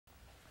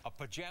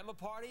pajama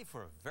party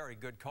for a very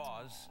good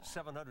cause.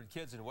 700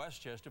 kids in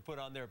Westchester put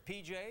on their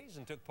PJs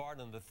and took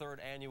part in the 3rd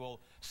annual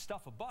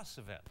Stuffabus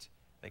event.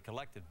 They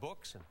collected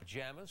books and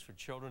pajamas for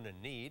children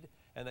in need,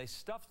 and they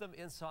stuffed them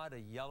inside a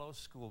yellow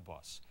school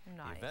bus.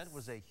 Nice. The event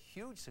was a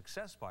huge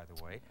success, by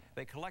the way.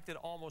 They collected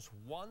almost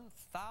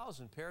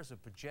 1,000 pairs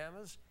of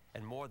pajamas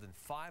and more than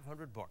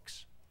 500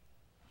 books.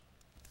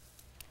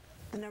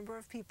 The number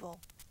of people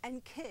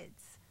and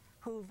kids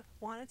who've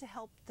wanted to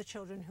help the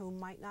children who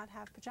might not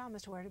have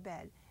pajamas to wear to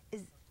bed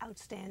is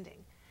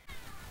outstanding.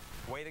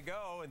 Way to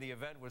go, and the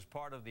event was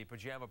part of the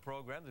pajama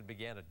program that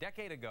began a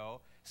decade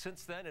ago.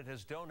 Since then, it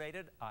has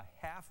donated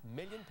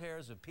 500,000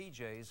 pairs of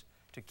PJs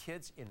to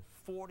kids in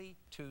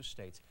 42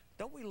 states.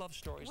 Don't we love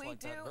stories like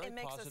that? We do. Very it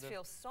makes positive. us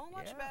feel so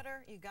much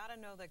better. You got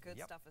to know that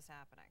good stuff is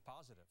happening.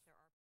 Positive.